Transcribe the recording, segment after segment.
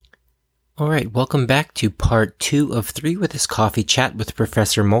All right, welcome back to part 2 of 3 with this coffee chat with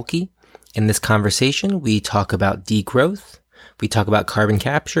Professor Mulkey. In this conversation, we talk about degrowth, we talk about carbon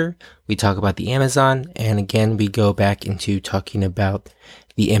capture, we talk about the Amazon, and again, we go back into talking about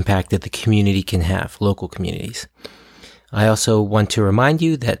the impact that the community can have, local communities. I also want to remind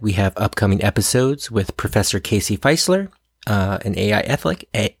you that we have upcoming episodes with Professor Casey Feisler, an AI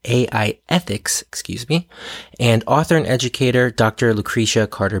ethics, and author and educator Dr. Lucretia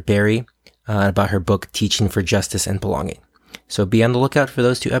Carter-Berry, about her book, Teaching for Justice and Belonging. So be on the lookout for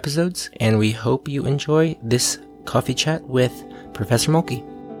those 2 episodes, and we hope you enjoy this coffee chat with Professor Mulkey.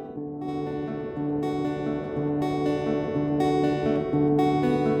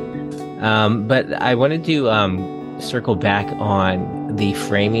 But I wanted to circle back on the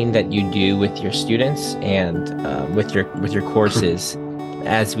framing that you do with your students and with your courses,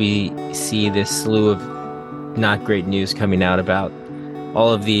 as we see this slew of not great news coming out about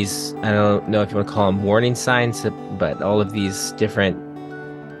all of these, I don't know if you want to call them warning signs, but all of these different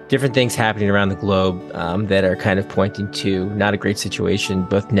things happening around the globe that are kind of pointing to not a great situation,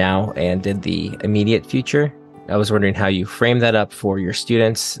 both now and in the immediate future. I was wondering how you frame that up for your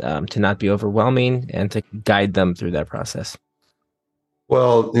students to not be overwhelming and to guide them through that process.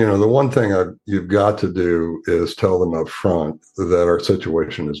 Well, the one thing you've got to do is tell them up front that our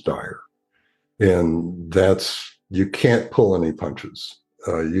situation is dire. And you can't pull any punches.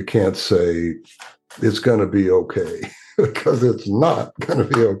 You can't say it's going to be okay because it's not going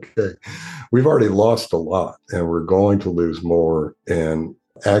to be okay. We've already lost a lot and we're going to lose more. And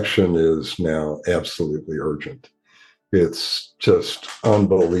action is now absolutely urgent. It's just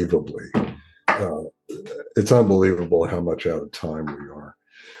it's unbelievable how much out of time we are.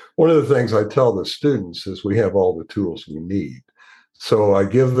 One of the things I tell the students is we have all the tools we need. So I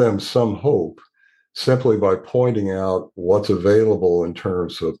give them some hope simply by pointing out what's available in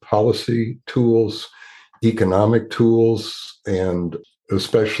terms of policy tools, economic tools, and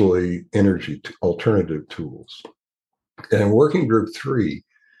especially energy alternative tools. And Working Group 3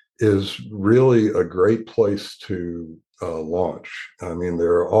 is really a great place to launch. I mean,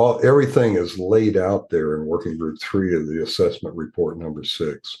 everything is laid out there in Working Group 3 of the assessment report number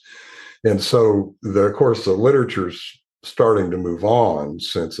 6. And so, of course, the literature's starting to move on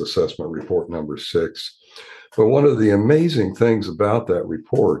since assessment report number 6. But one of the amazing things about that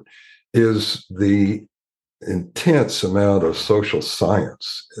report is the intense amount of social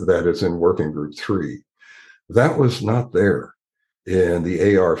science that is in Working Group 3. That was not there in the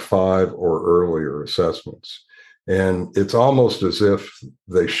AR5 or earlier assessments. And it's almost as if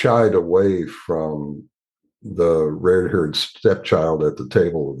they shied away from the red-haired stepchild at the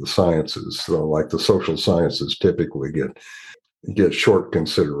table of the sciences. So like the social sciences typically get short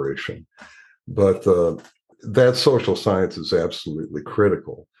consideration. But that social science is absolutely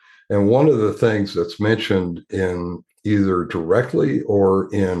critical. And one of the things that's mentioned in either directly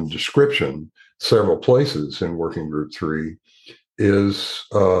or in description several places in Working Group 3 is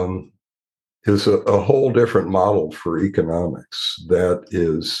a whole different model for economics that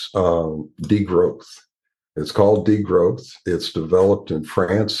is degrowth. It's called Degrowth. It's developed in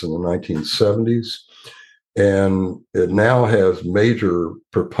France in the 1970s, and it now has major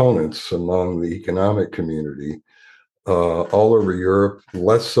proponents among the economic community all over Europe,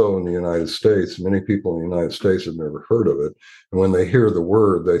 less so in the United States. Many people in the United States have never heard of it. And when they hear the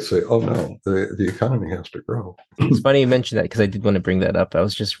word, they say, oh, no, the economy has to grow. It's funny you mentioned that because I did want to bring that up. I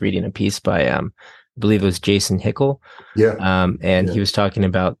was just reading a piece by, I believe it was Jason Hickel. Yeah. He was talking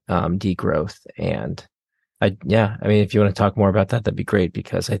about degrowth. And I mean, if you want to talk more about that, that'd be great,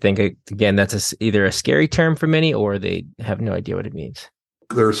 because I think, again, that's either a scary term for many or they have no idea what it means.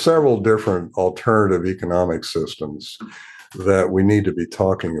 There are several different alternative economic systems that we need to be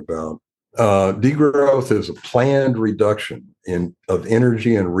talking about. Degrowth is a planned reduction of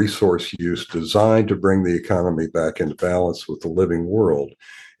energy and resource use designed to bring the economy back into balance with the living world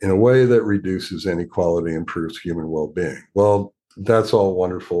in a way that reduces inequality and improves human well-being. Well, that's all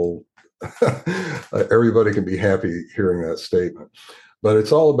wonderful. Everybody can be happy hearing that statement, but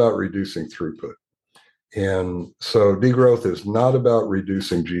it's all about reducing throughput. And so degrowth is not about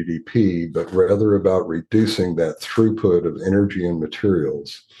reducing GDP, but rather about reducing that throughput of energy and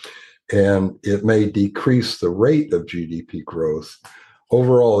materials. And it may decrease the rate of GDP growth.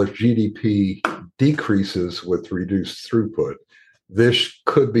 Overall, if GDP decreases with reduced throughput, this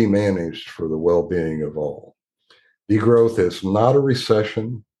could be managed for the well-being of all. Degrowth is not a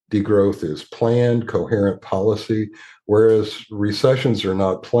recession. Degrowth is planned, coherent policy, whereas recessions are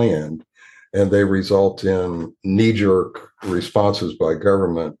not planned, and they result in knee-jerk responses by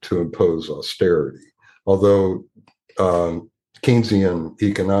government to impose austerity. Although Keynesian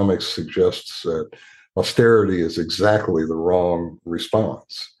economics suggests that austerity is exactly the wrong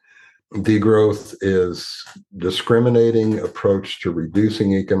response. Degrowth is discriminating approach to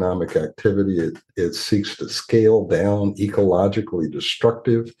reducing economic activity. It seeks to scale down ecologically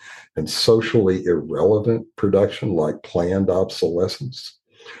destructive and socially irrelevant production like planned obsolescence,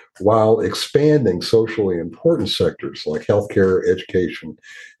 while expanding socially important sectors like healthcare, education,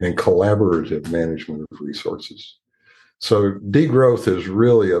 and collaborative management of resources. So degrowth is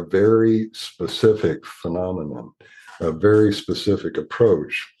really a very specific phenomenon, a very specific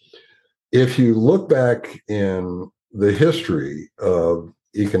approach. If you look back in the history of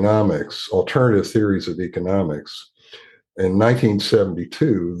economics, alternative theories of economics, in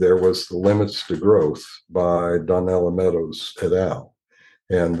 1972, there was The Limits to Growth by Donnell and Meadows et al.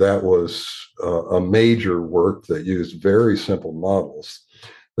 And that was a major work that used very simple models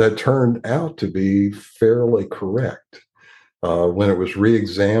that turned out to be fairly correct. When it was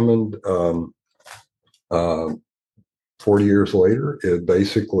re-examined 40 years later, it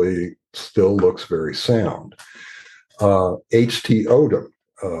basically still looks very sound. H.T. Odom,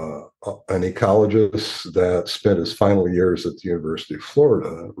 an ecologist that spent his final years at the University of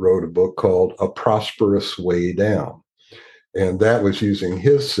Florida, wrote a book called A Prosperous Way Down. And that was using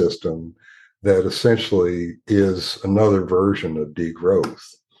his system that essentially is another version of degrowth.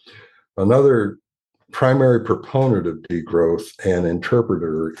 Another primary proponent of degrowth and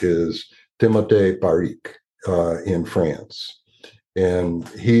interpreter is Timothée Baric in France. And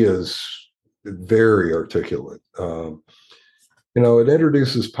he is very articulate. It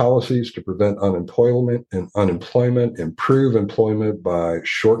introduces policies to prevent unemployment, improve employment by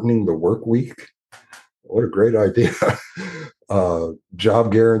shortening the work week. What a great idea.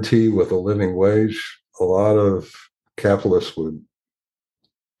 Job guarantee with a living wage. A lot of capitalists would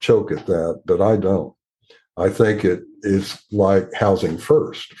choke at that, but I don't. I think it is like housing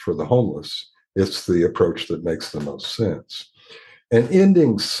first for the homeless. It's the approach that makes the most sense. And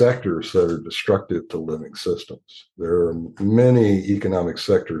ending sectors that are destructive to living systems. There are many economic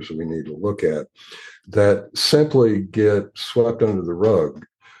sectors we need to look at that simply get swept under the rug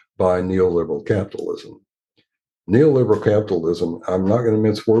by neoliberal capitalism. Neoliberal capitalism, I'm not going to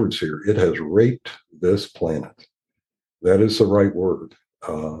mince words here, it has raped this planet. That is the right word.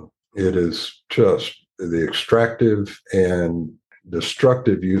 It is just the extractive and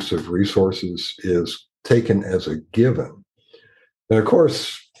destructive use of resources is taken as a given. And of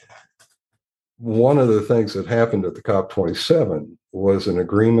course, one of the things that happened at the COP27 was an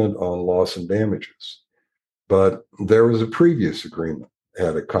agreement on loss and damages. But there was a previous agreement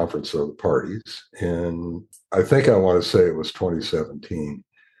at a conference of the parties, and I think I want to say it was 2017.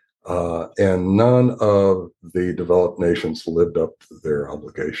 And none of the developed nations lived up to their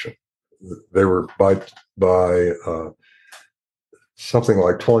obligation. They were by something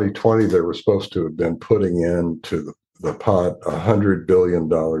like 2020, they were supposed to have been putting into the pot $100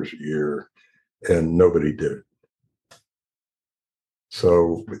 billion a year, and nobody did it.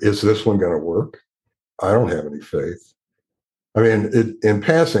 So is this one going to work? I don't have any faith. I mean, in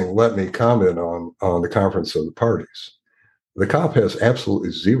passing, let me comment on the conference of the parties. The COP has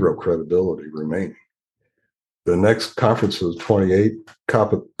absolutely zero credibility remaining. The next conference of 28,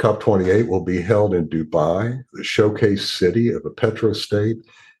 COP28, will be held in Dubai, the showcase city of a petrostate.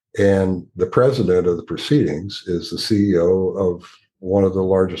 And the president of the proceedings is the CEO of one of the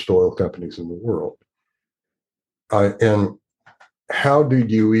largest oil companies in the world. And how do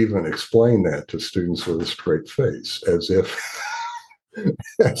you even explain that to students with a straight face, as if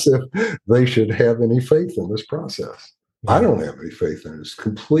they should have any faith in this process? I don't have any faith in it. It's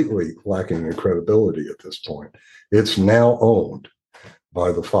completely lacking in credibility at this point. It's now owned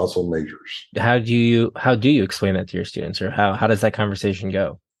by the fossil majors. How do you explain that to your students, or how does that conversation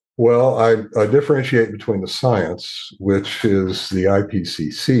go? Well, I differentiate between the science, which is the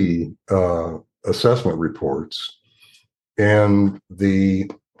IPCC assessment reports, and the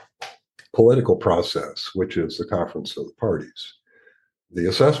political process, which is the Conference of the Parties. The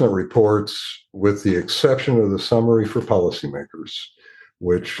assessment reports, with the exception of the summary for policymakers,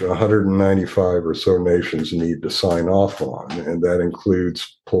 which 195 or so nations need to sign off on, and that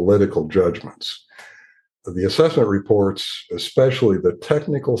includes political judgments. The assessment reports, especially the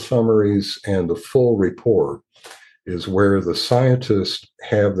technical summaries and the full report, is where the scientists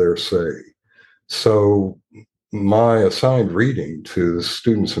have their say. So my assigned reading to the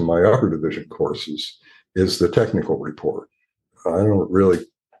students in my upper division courses is the technical report. I don't really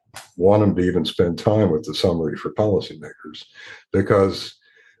want them to even spend time with the summary for policymakers, because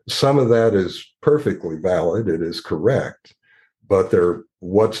some of that is perfectly valid. It is correct, but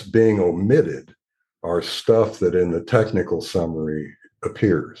what's being omitted are stuff that in the technical summary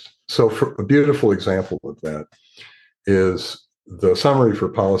appears. So for a beautiful example of that is the summary for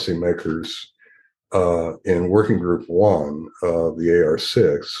policymakers in Working Group 1 of the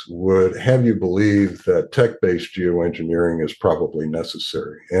AR6 would have you believe that tech-based geoengineering is probably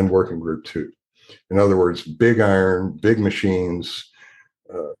necessary, and Working Group 2. In other words, big iron, big machines,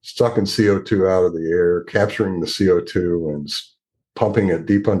 sucking CO2 out of the air, capturing the CO2 and pumping it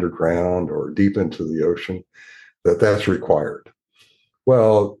deep underground or deep into the ocean, that's required.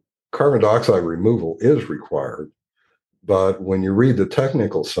 Well, carbon dioxide removal is required, but when you read the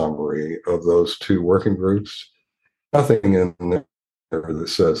technical summary of those two working groups, nothing in there that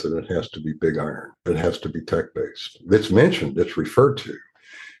says that it has to be big iron. It has to be tech-based. It's mentioned, it's referred to.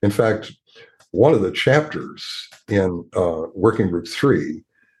 In fact, one of the chapters in Working Group 3,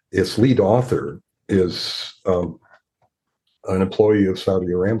 its lead author is an employee of Saudi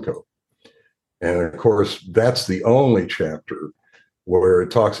Aramco. And of course, that's the only chapter where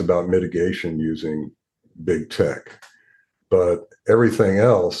it talks about mitigation using big tech. But everything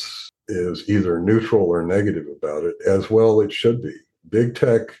else is either neutral or negative about it, as well it should be. Big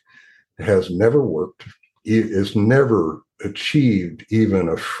tech has never worked, is never achieved even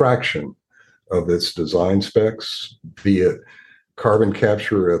a fraction of its design specs, be it carbon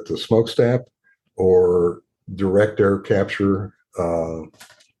capture at the smokestack or direct air capture.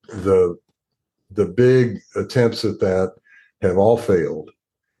 The big attempts at that have all failed.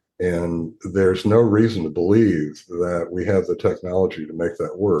 And there's no reason to believe that we have the technology to make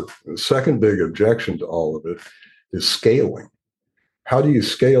that work. The second big objection to all of it is scaling. How do you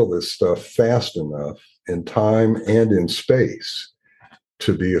scale this stuff fast enough in time and in space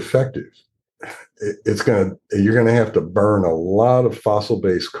to be effective? You're going to have to burn a lot of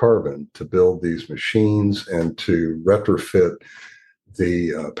fossil-based carbon to build these machines and to retrofit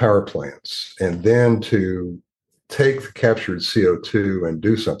the power plants, and then to take the captured CO2 and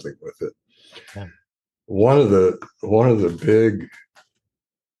do something with it. Yeah. One of the big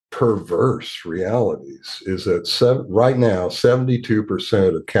perverse realities is that right now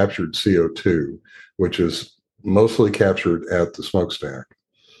 72% of captured CO2, which is mostly captured at the smokestack,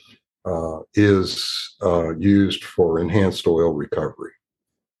 is used for enhanced oil recovery.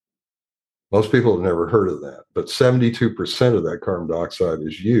 Most people have never heard of that, but 72% of that carbon dioxide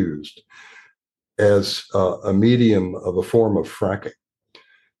is used as a medium of a form of fracking.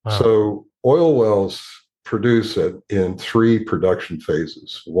 Wow. So oil wells produce it in three production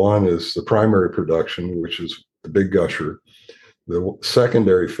phases. One is the primary production, which is the big gusher. The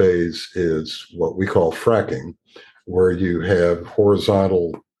secondary phase is what we call fracking, where you have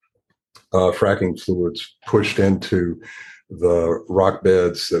horizontal fracking fluids pushed into the rock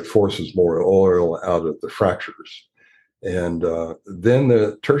beds that forces more oil out of the fractures. And then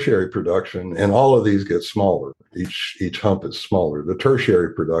the tertiary production, and all of these get smaller. Each hump is smaller. The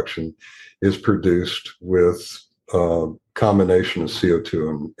tertiary production is produced with a combination of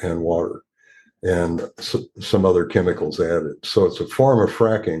CO2 and water and some other chemicals added. So it's a form of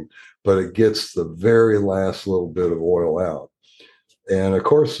fracking, but it gets the very last little bit of oil out. And of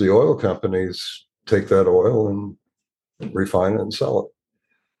course, the oil companies take that oil and refine it and sell it.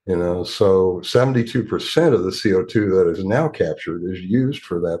 So 72% of the CO2 that is now captured is used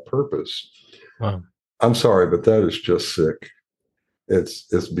for that purpose. Wow. I'm sorry, but that is just sick.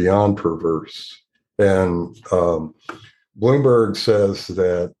 It's beyond perverse. And Bloomberg says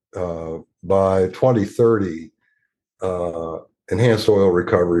that by 2030, enhanced oil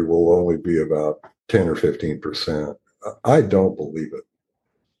recovery will only be about 10 or 15%. I don't believe it.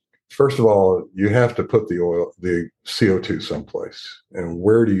 First of all, you have to put the CO2 someplace. And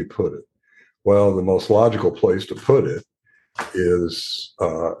where do you put it? Well, the most logical place to put it is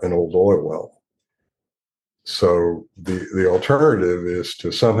an old oil well. So the alternative is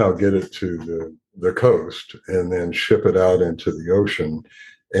to somehow get it to the coast and then ship it out into the ocean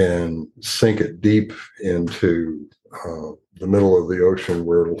and sink it deep into the middle of the ocean,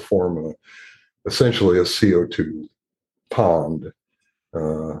 where it'll form essentially a CO2 pond,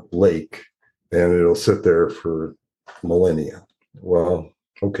 lake, and it'll sit there for millennia. Well,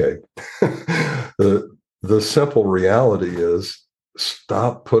 okay. The simple reality is,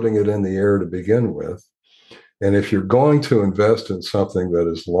 stop putting it in the air to begin with. And if you're going to invest in something that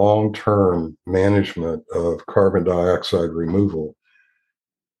is long-term management of carbon dioxide removal,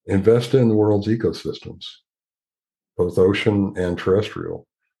 invest in the world's ecosystems, both ocean and terrestrial.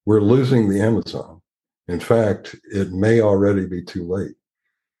 We're losing the Amazon. In fact, it may already be too late.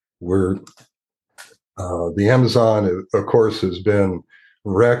 The Amazon, of course, has been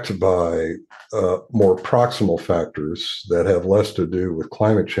wrecked by more proximal factors that have less to do with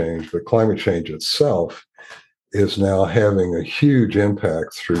climate change, but climate change itself is now having a huge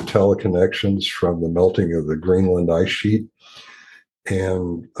impact through teleconnections from the melting of the Greenland ice sheet.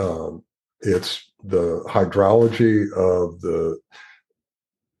 And it's the hydrology of the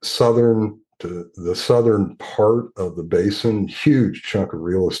southern part of the basin, huge chunk of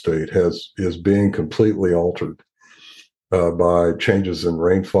real estate is being completely altered by changes in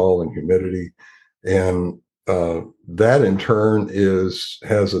rainfall and humidity. And that in turn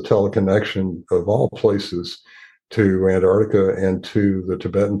has a teleconnection of all places to Antarctica and to the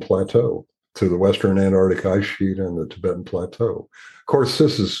Tibetan Plateau, to the Western Antarctic ice sheet and the Tibetan Plateau. Of course,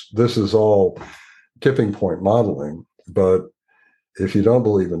 this is all tipping point modeling, but if you don't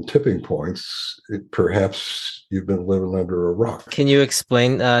believe in tipping points, perhaps you've been living under a rock. Can you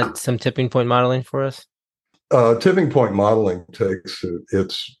explain some tipping point modeling for us? Tipping point modeling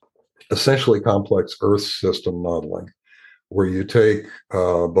it's essentially complex Earth system modeling, where you take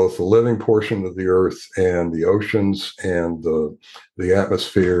both the living portion of the Earth and the oceans and the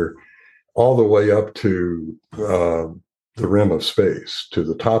atmosphere all the way up to the rim of space, to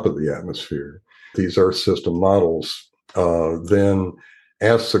the top of the atmosphere. These Earth system models then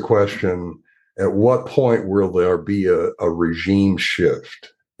ask the question, at what point will there be a regime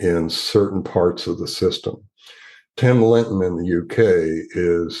shift in certain parts of the system? Tim Linton in the UK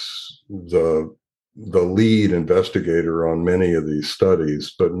is the lead investigator on many of these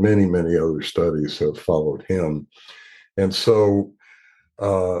studies, but many, many other studies have followed him. And so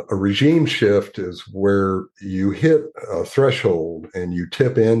a regime shift is where you hit a threshold and you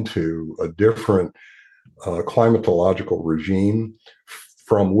tip into a different climatological regime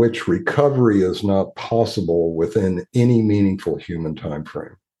from which recovery is not possible within any meaningful human time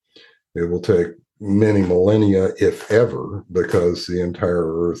frame. It will take many millennia, if ever, because the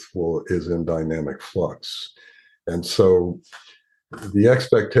entire Earth is in dynamic flux. And so the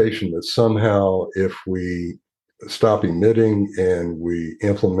expectation that somehow if we stop emitting and we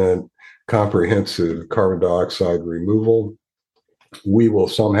implement comprehensive carbon dioxide removal, we will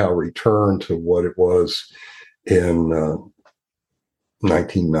somehow return to what it was in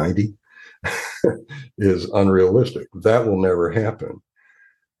 1990 is unrealistic. That will never happen.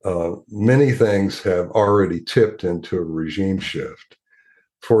 Many things have already tipped into a regime shift.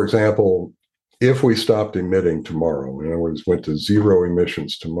 For example, if we stopped emitting tomorrow, in other words, went to zero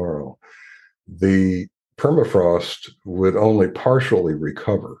emissions tomorrow, the permafrost would only partially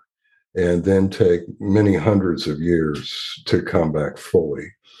recover and then take many hundreds of years to come back fully,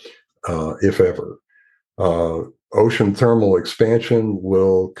 if ever. Ocean thermal expansion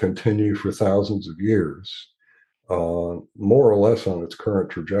will continue for thousands of years, more or less on its current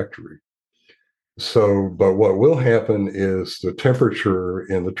trajectory. So, but what will happen is the temperature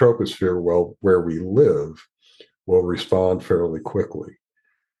in the troposphere, where we live, will respond fairly quickly.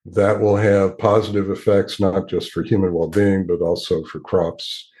 That will have positive effects, not just for human well-being, but also for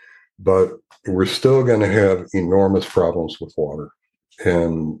crops. But we're still going to have enormous problems with water.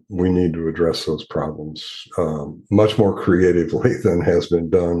 And we need to address those problems much more creatively than has been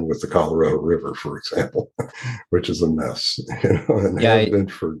done with the Colorado River, for example, which is a mess, and has been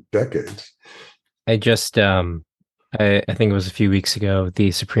for decades. I just, I think it was a few weeks ago, the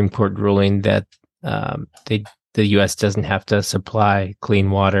Supreme Court ruling that the U.S. doesn't have to supply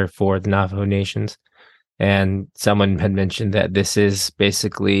clean water for the Navajo nations. And someone had mentioned that this is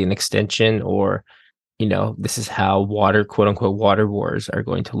basically an extension, or this is how water, quote unquote, water wars are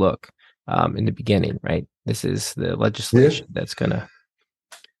going to look in the beginning, right? This is the legislation that's going to.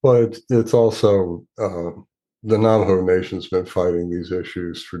 Well, it's also the Navajo Nation's been fighting these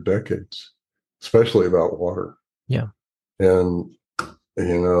issues for decades, especially about water. Yeah. And,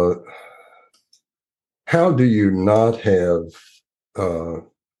 how do you not have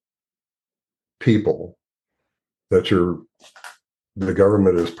people that the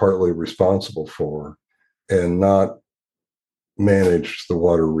government is partly responsible for and not manage the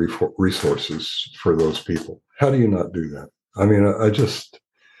water resources for those people? How do you not do that? I mean,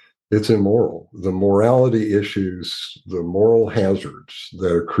 it's immoral. The morality issues, the moral hazards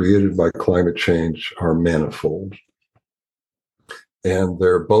that are created by climate change are manifold. And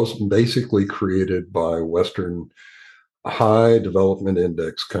they're both basically created by Western high development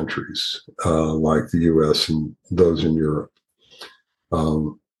index countries like the US and those in Europe.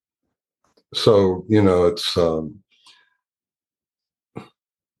 So, it's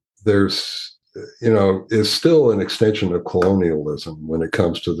is still an extension of colonialism when it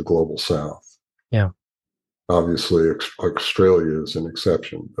comes to the global South. Yeah. Obviously, Australia is an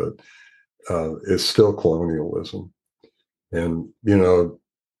exception, but it's still colonialism. And,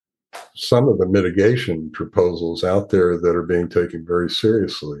 some of the mitigation proposals out there that are being taken very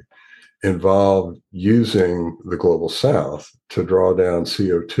seriously involve using the global south to draw down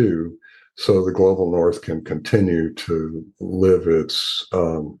CO2 so the global north can continue to live its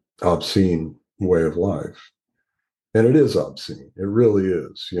obscene way of life. And it is obscene. It really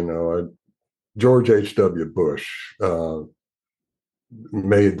is. George H.W. Bush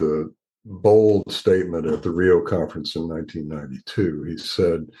made the bold statement at the Rio conference in 1992. He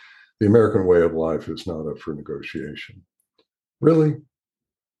said, the American way of life is not up for negotiation. Really?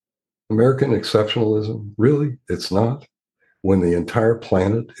 American exceptionalism? Really? It's not? When the entire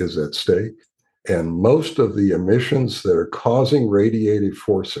planet is at stake and most of the emissions that are causing radiative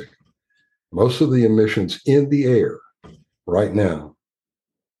forcing, most of the emissions in the air right now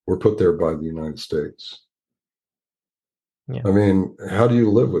were put there by the United States. Yeah. I mean, how do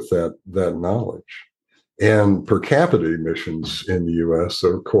you live with that knowledge? And per capita emissions in the US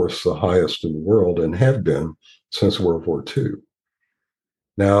are, of course, the highest in the world and have been since World War II.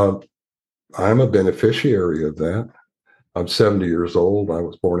 Now, I'm a beneficiary of that. I'm 70 years old. I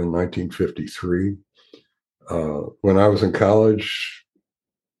was born in 1953. When I was in college,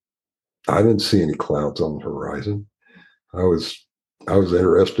 I didn't see any clouds on the horizon. I was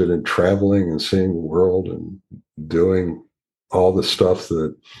interested in traveling and seeing the world and doing all the stuff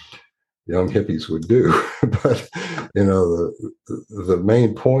that young hippies would do. But, the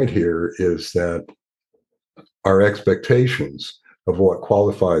main point here is that our expectations of what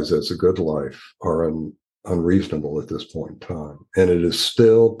qualifies as a good life are unreasonable at this point in time. And it is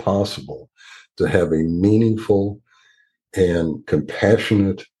still possible to have a meaningful and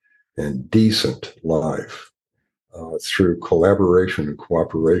compassionate and decent life through collaboration and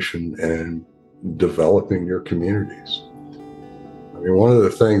cooperation and developing your communities. I mean, one of the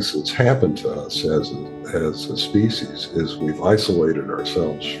things that's happened to us as a species is we've isolated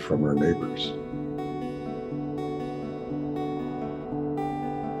ourselves from our neighbors.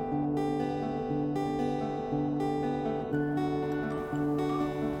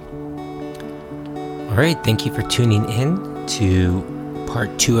 All right, thank you for tuning in to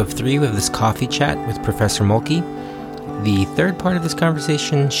part 2 of 3 of this coffee chat with Professor Mulkey. The third part of this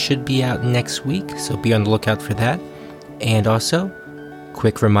conversation should be out next week, so be on the lookout for that. And also,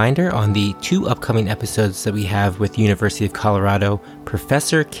 quick reminder on the 2 upcoming episodes that we have with University of Colorado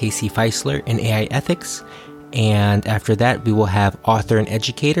Professor Casey Feisler in AI Ethics. And after that, we will have author and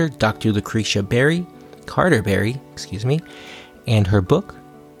educator Dr. Lucretia Carter Berry, and her book,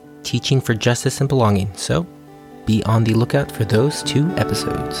 Teaching for Justice and Belonging. So be on the lookout for those 2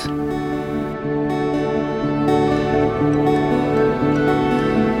 episodes.